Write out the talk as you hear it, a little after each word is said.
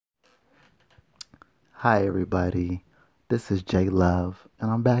Hi everybody, this is J Love, and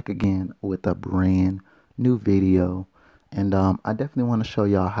I'm back again with a brand new video. And I definitely want to show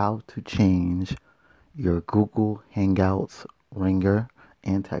y'all how to change your Google Hangouts ringer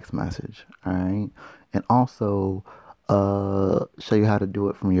and text message. All right, and also show you how to do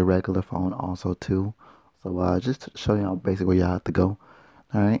it from your regular phone also too. So just to show y'all basically where y'all have to go.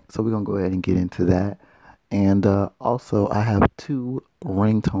 All right, so we're gonna go ahead and get into that. And also, I have two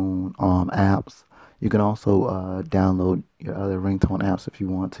ringtone apps. You can also download your other ringtone apps if you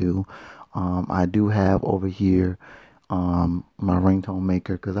want to. I do have over here my ringtone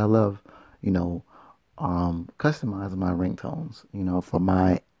maker because I love, you know, customizing my ringtones, for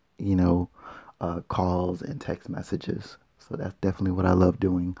my, you know, calls and text messages. So that's definitely what I love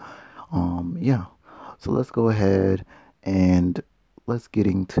doing. Yeah. So let's go ahead and let's get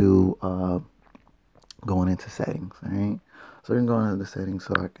into going into settings. All right, so we're gonna go into the settings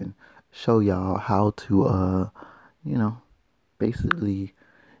so I can show y'all how to you know basically,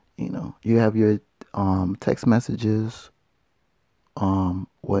 you have your text messages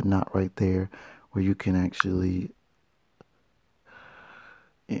whatnot right there, where you can actually,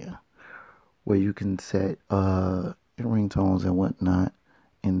 yeah, where you can set your ringtones and whatnot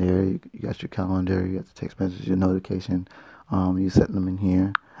in there. You got your calendar, you got the text message, your notification. You set them in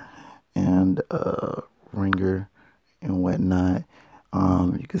here, and ringer and whatnot.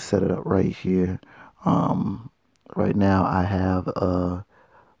 You can set it up right here. Right now I have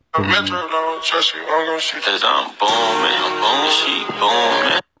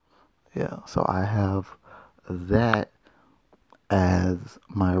yeah, so I have that as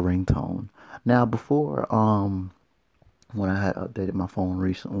my ringtone. Now before when I had updated my phone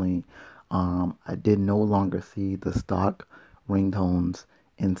recently, I did no longer see the stock ringtones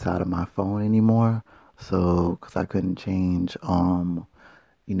inside of my phone anymore. So, because I couldn't change,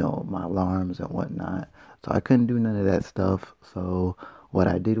 my alarms and whatnot. So I couldn't do none of that stuff. So what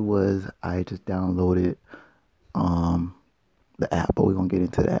I did was I just downloaded the app, but we're gonna get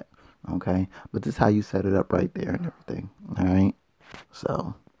into that. Okay. But this is how you set it up right there and everything. All right.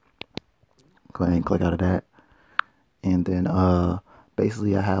 So go ahead and click out of that. And then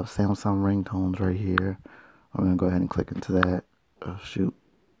basically I have Samsung ringtones right here. I'm gonna go ahead and click into that. Oh shoot.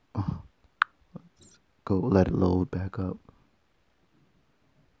 Let's go let it load back up.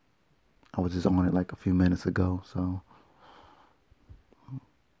 I was just on it like a few minutes ago, so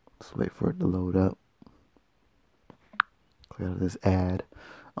let's wait for it to load up. Clear out of this ad.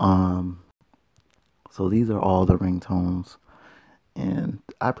 So these are all the ringtones, and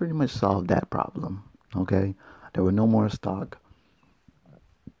I pretty much solved that problem. Okay, there were no more stock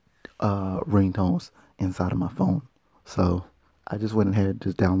ringtones inside of my phone, so I just went ahead and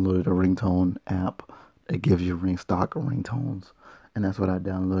just downloaded a ringtone app that gives you stock ringtones, and that's what I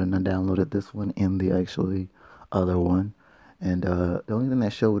downloaded. And I downloaded this one and the actually other one, and the only thing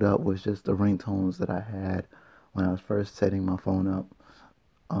that showed up was just the ringtones that I had when I was first setting my phone up.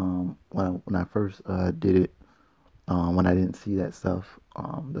 When I first did it, when I didn't see that stuff,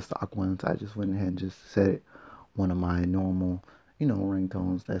 the stock ones, I just went ahead and just set it one of my normal,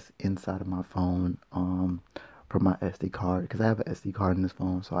 ringtones that's inside of my phone, from my SD card, because I have an SD card in this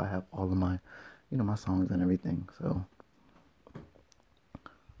phone, so I have all of my, my songs and everything. So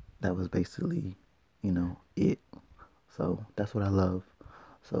that was basically, it. So that's what I love.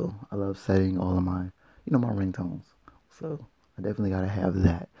 So I love setting all of my, my ringtones. So I definitely gotta have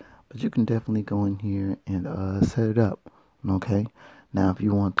that. But you can definitely go in here and set it up. Okay. Now, if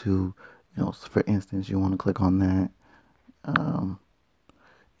you want to, for instance, you want to click on that,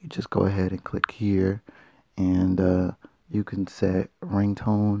 you just go ahead and click here, and you can set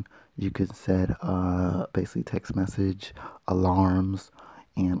ringtone. You can set basically text message, alarms,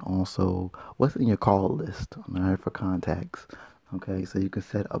 and also what's in your call list, all right, for contacts. Okay, so you can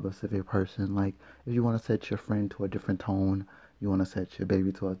set up a specific person. Like if you want to set your friend to a different tone, you want to set your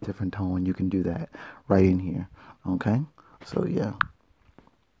baby to a different tone, you can do that right in here. Okay, so yeah,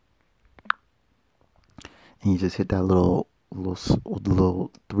 and you just hit that little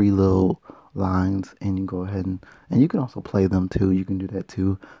three little lines, and you go ahead and you can also play them too. You can do that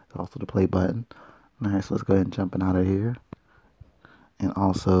too. It's also the play button. All right, so let's go ahead and jump out of here. And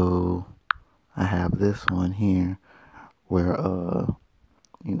also, I have this one here where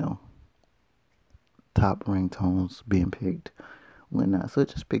top ringtones being picked when not. So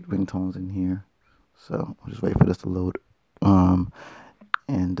just pick ringtones in here. So I'll just wait for this to load.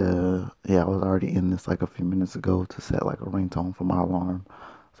 And yeah, I was already in this like a few minutes ago to set like a ringtone for my alarm.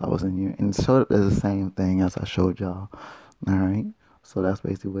 So I was in here and it showed up as the same thing as I showed y'all. All right. So that's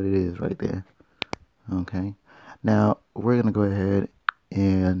basically what it is right there. Okay. Now we're gonna go ahead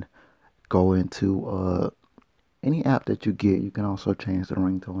and go into any app that you get. You can also change the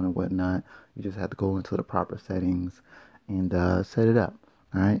ringtone and whatnot. You just have to go into the proper settings and set it up.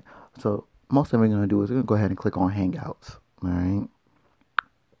 All right. So most thing we're gonna do is we're gonna go ahead and click on Hangouts. All right.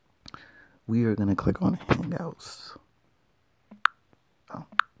 We are gonna click on Hangouts. Oh.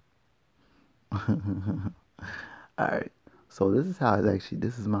 All right. So this is how it's actually.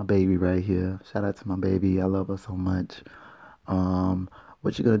 This is my baby right here. Shout out to my baby. I love her so much.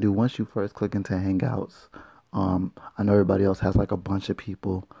 What you're gonna do once you first click into Hangouts. I know everybody else has like a bunch of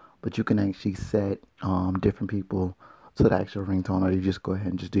people, but you can actually set different people to the actual ringtone, or you just go ahead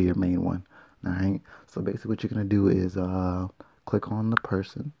and just do your main one. All right. So basically, what you're gonna do is click on the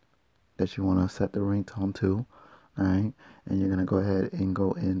person that you want to set the ringtone to. All right, and you're gonna go ahead and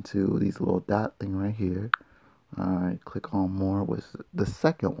go into these little dot thing right here. All right, click on more with the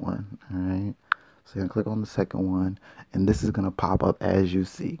second one. All right, so you're gonna click on the second one, and this is gonna pop up as you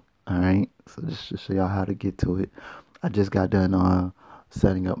see. All right, so just to show y'all how to get to it, I just got done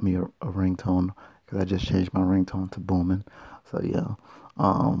setting up me a ringtone because I just changed my ringtone to booming. So yeah,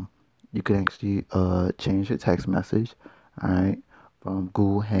 you can actually change your text message. All right, from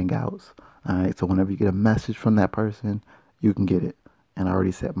Google Hangouts. All right, so whenever you get a message from that person, you can get it. And I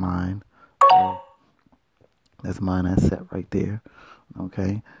already set mine. So that's mine. I set right there.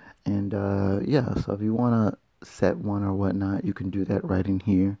 Okay, and yeah. So if you wanna set one or whatnot, you can do that right in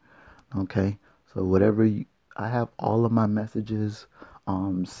here. Okay, so whatever I have all of my messages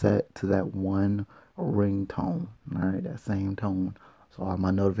set to that one ringtone. All right, that same tone. So all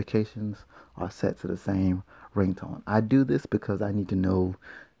my notifications are set to the same ringtone. I do this because I need to know,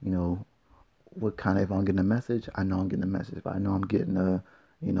 what kind of, if I'm getting a message, I know I'm getting a message. If I know I'm getting a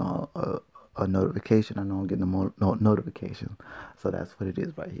notification, I know I'm getting a notification. So that's what it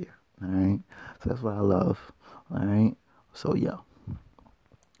is right here. All right. So that's what I love. All right. So yeah.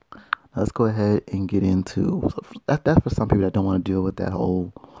 Let's go ahead and get into that's for some people that don't want to deal with that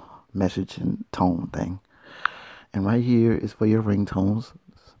whole message and tone thing. And right here is for your ringtones.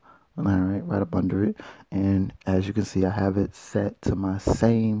 All right up under it. And as you can see, I have it set to my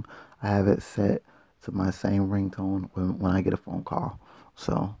same ringtone when I get a phone call.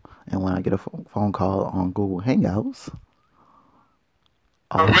 So, and when I get a phone call on Google Hangouts,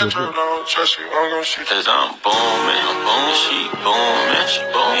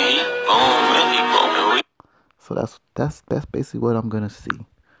 so that's basically what I'm gonna see.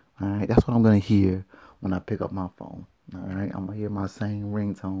 All right, that's what I'm gonna hear when I pick up my phone. All right, I'm gonna hear my same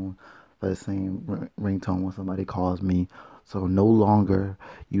ringtone for the same ringtone when somebody calls me. So no longer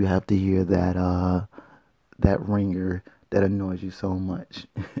you have to hear that ringer that annoys you so much.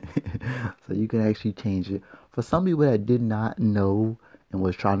 So you can actually change it. For some people that did not know and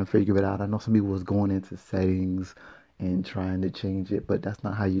was trying to figure it out, I know some people was going into settings and trying to change it, but that's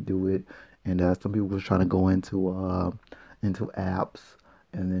not how you do it. And some people was trying to go into apps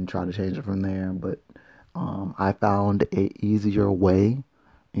and then try to change it from there. But I found a easier way.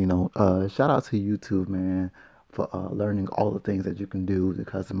 Shout out to YouTube, man, for learning all the things that you can do to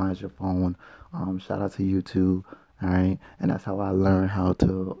customize your phone. Shout out to YouTube. All right, and that's how I learned how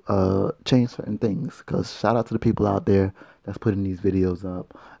to change certain things. Cause shout out to the people out there that's putting these videos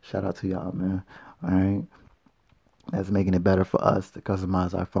up. Shout out to y'all, man. All right, that's making it better for us to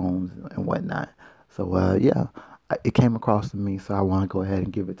customize our phones and whatnot. So yeah, it came across to me, so I want to go ahead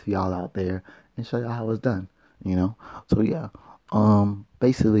and give it to y'all out there and show y'all how it's done. So yeah,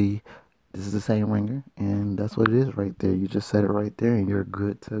 basically this is the same ringer, and that's what it is right there. You just set it right there, and you're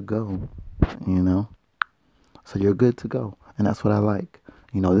good to go. So you're good to go. And that's what I like.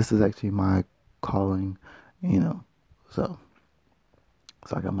 This is actually my calling, So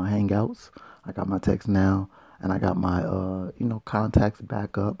I got my Hangouts, I got my text now, and I got my, contacts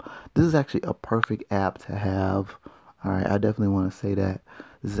backup. This is actually a perfect app to have. All right, I definitely want to say that.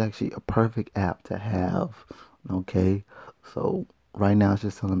 This is actually a perfect app to have. Okay, so right now it's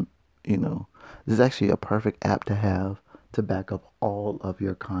just telling, this is actually a perfect app to have to back up all of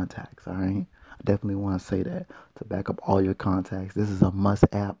your contacts. All right. Definitely want to say that, to back up all your contacts. This is a must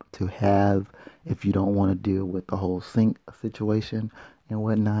app to have if you don't want to deal with the whole sync situation and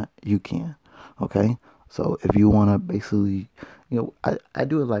whatnot. You can. Okay, so if you want to basically, I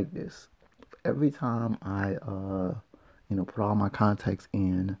do it like this. Every time I put all my contacts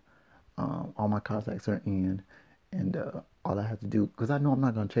in, all my contacts are in, and all I have to do, because I know I'm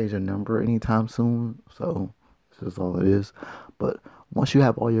not going to change the number anytime soon, so this is all it is. But once you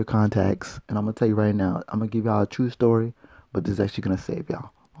have all your contacts, and I'm going to tell you right now, I'm going to give y'all a true story, but this is actually going to save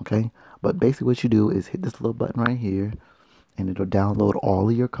y'all, okay? But basically what you do is hit this little button right here, and it'll download all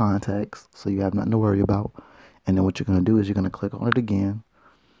of your contacts, so you have nothing to worry about. And then what you're going to do is you're going to click on it again,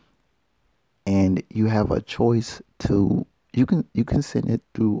 you have a choice to you can send it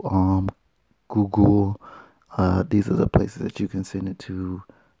through Google. These are the places that you can send it to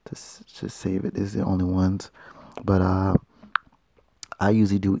save it. These are the only ones. But I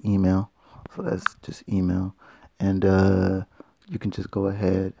usually do email, so that's just email, and you can just go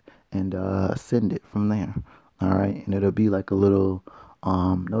ahead and send it from there. All right, and it'll be like a little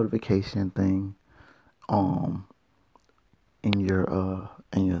notification thing um in your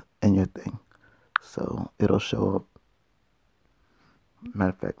thing. So it'll show up. Matter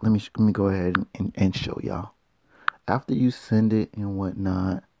of fact, let me go ahead and show y'all. After you send it and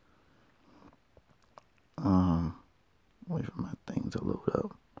whatnot, um, wait for my thing to load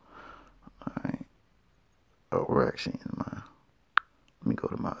up. All right. Oh, we're actually in my. Let me go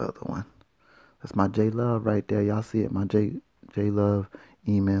to my other one. That's my J Love right there. Y'all see it? My J Love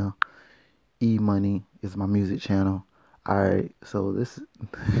email. E Money is my music channel. All right. So this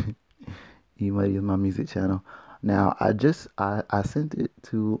E Money is my music channel. Now I sent it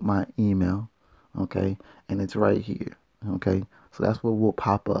to my email. Okay, and it's right here. Okay, so that's what will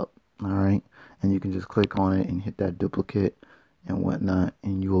pop up. All right, and you can just click on it and hit that duplicate and whatnot,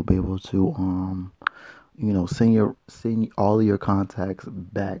 and you will be able to send all of your contacts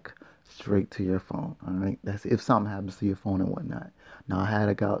back straight to your phone. All right, that's if something happens to your phone and whatnot. Now I had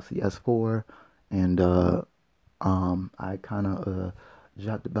a Galaxy S4, and I kind of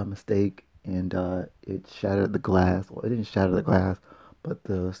dropped it by mistake, and it shattered the glass. Well, it didn't shatter the glass, but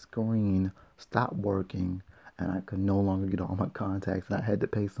the screen stopped working, and I could no longer get all my contacts. And I had to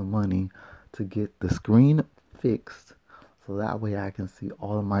pay some money to get the screen fixed, so that way I can see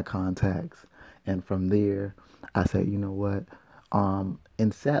all of my contacts. And from there, I said, you know what?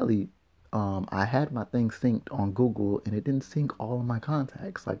 And sadly, I had my thing synced on Google, and it didn't sync all of my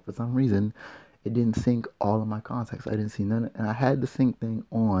contacts. Like for some reason, it didn't sync all of my contacts. I didn't see none, and I had the sync thing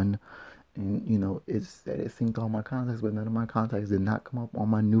on, and it said it synced all my contacts, but none of my contacts did not come up on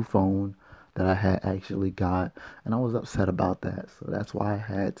my new phone that I had actually got, and I was upset about that. So that's why I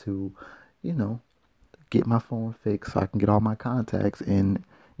had to, you know, get my phone fixed so I can get all my contacts and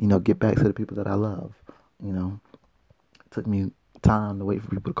get back to the people that I love. You know, it took me time to wait for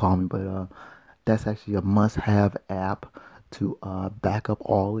people to call me, but that's actually a must-have app to back up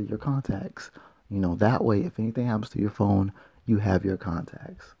all of your contacts. That way, if anything happens to your phone, you have your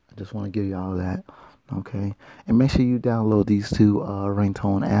contacts. I just want to give y'all that. Okay, and make sure you download these two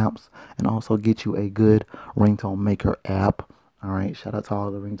ringtone apps, and also get you a good ringtone maker app. All right, shout out to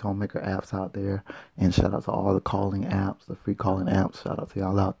all the ringtone maker apps out there, and shout out to all the calling apps, the free calling apps. Shout out to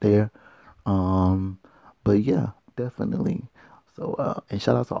y'all out there. Um, but yeah, definitely. So, and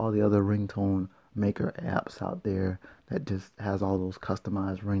shout out to all the other ringtone maker apps out there that just has all those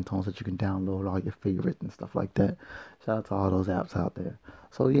customized ringtones that you can download, all your favorites and stuff like that. Shout out to all those apps out there.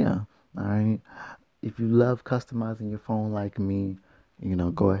 So yeah, all right. If you love customizing your phone like me,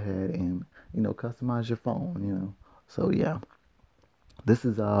 go ahead and customize your phone. So yeah, this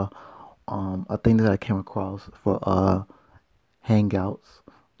is a thing that I came across for Hangouts.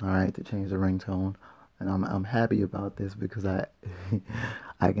 All right, to change the ringtone, and I'm happy about this because I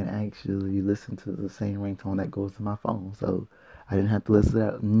I can actually listen to the same ringtone that goes to my phone. So I didn't have to listen to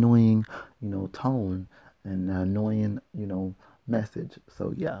that annoying tone and annoying message.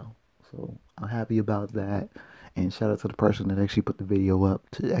 So yeah, so I'm happy about that, and shout out to the person that actually put the video up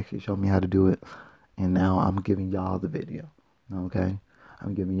to actually show me how to do it. And now I'm giving y'all the video. Okay,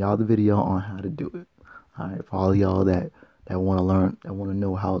 I'm giving y'all the video on how to do it. All right, for all y'all that want to learn, that want to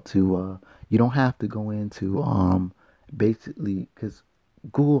know how to. You don't have to go into basically because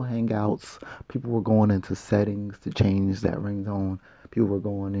Google Hangouts, people were going into settings to change that ringtone. People were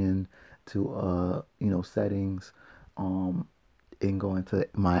going into settings, and going to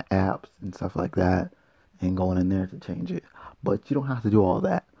my apps and stuff like that, and going in there to change it. But you don't have to do all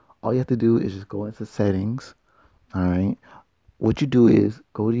that. All you have to do is just go into settings. All right. What you do is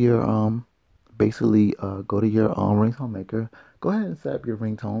go to your basically go to your ringtone maker. Go ahead and set up your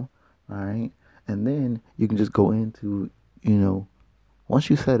ringtone. All right, and then you can just go into once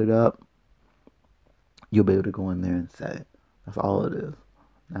you set it up, you'll be able to go in there and set it. That's all it is.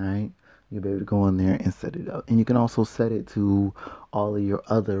 All right, you'll be able to go in there and set it up, and you can also set it to all of your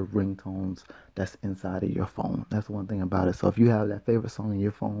other ringtones that's inside of your phone. That's one thing about it. So if you have that favorite song in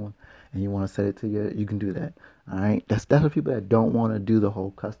your phone and you want to set it to you can do that. All right, that's for people that don't want to do the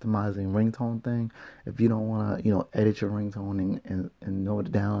whole customizing ringtone thing. If you don't want to edit your ringtone and note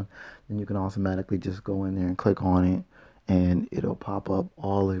it down, then you can automatically just go in there and click on it, and it'll pop up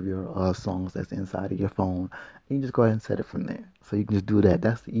all of your songs that's inside of your phone. And you just go ahead and set it from there. So you can just do that.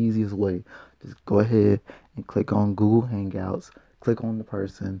 That's the easiest way. Just go ahead and click on Google Hangouts, click on the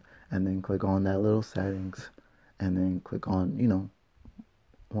person, and then click on that little settings, and then click on,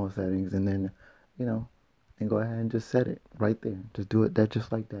 more settings, and then, you know, and go ahead and just set it right there. Just do it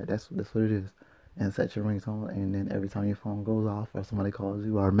just like that. That's what it is. And set your ringtone, and then every time your phone goes off or somebody calls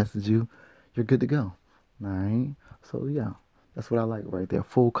you or messages you, you're good to go. All right. So yeah, that's what I like right there.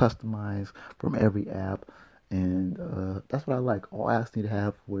 Full customized from every app, and that's what I like. All apps need to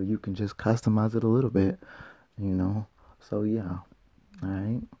have where you can just customize it a little bit, you know. So yeah, all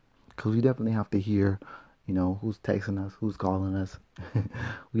right. Because we definitely have to hear, who's texting us, who's calling us.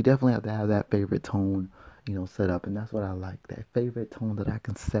 We definitely have to have that favorite tone, set up. And that's what I like. That favorite tone that I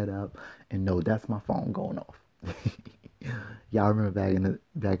can set up and know that's my phone going off. Y'all remember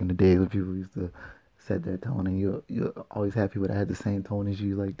back in the day when people used to set their tone, and you always have people that had the same tone as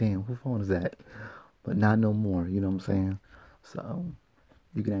you. Like, damn, whose phone is that? But not no more. You know what I'm saying? So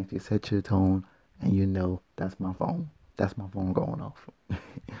you can actually set your tone, and that's my phone. That's my phone going off.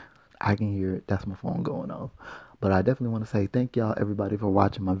 I can hear it. That's my phone going off. But I definitely want to say thank y'all, everybody, for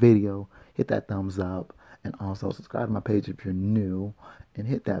watching my video. Hit that thumbs up. And also subscribe to my page if you're new. And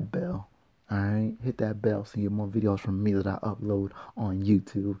hit that bell. Alright? Hit that bell so you get more videos from me that I upload on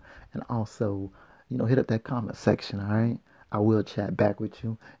YouTube. And also, hit up that comment section. Alright? I will chat back with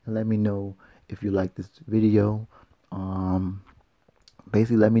you. And let me know if you like this video.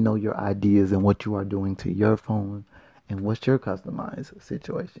 Basically, let me know your ideas and what you are doing to your phone and what's your customized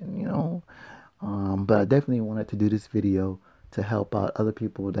situation. But I definitely wanted to do this video to help out other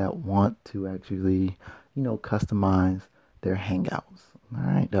people that want to actually, customize their Hangouts. All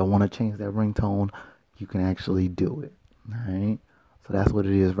right, that want to change their ringtone. You can actually do it. All right, so that's what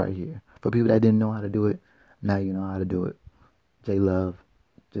it is right here. For people that didn't know how to do it, now you know how to do it. J Love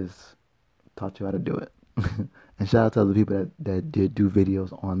just taught you how to do it. And shout out to other people that did do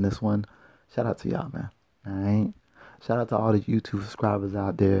videos on this one. Shout out to y'all, man. All right. Shout out to all the YouTube subscribers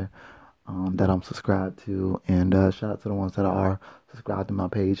out there that I'm subscribed to. And shout out to the ones that are subscribed to my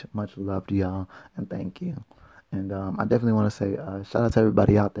page. Much love to y'all. And thank you. And I definitely want to say shout out to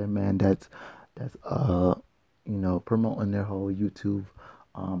everybody out there, man, that's promoting their whole YouTube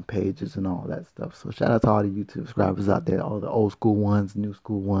pages and all that stuff. So shout out to all the YouTube subscribers out there, all the old school ones, new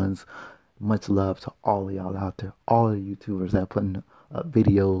school ones. Much love to all of y'all out there, all the YouTubers that putting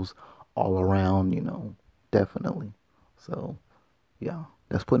videos all around, definitely. So, yeah,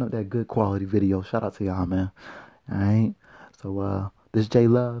 that's putting up that good quality video. Shout out to y'all, man. All right. So, this is J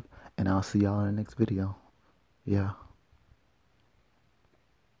Love, and I'll see y'all in the next video. Yeah.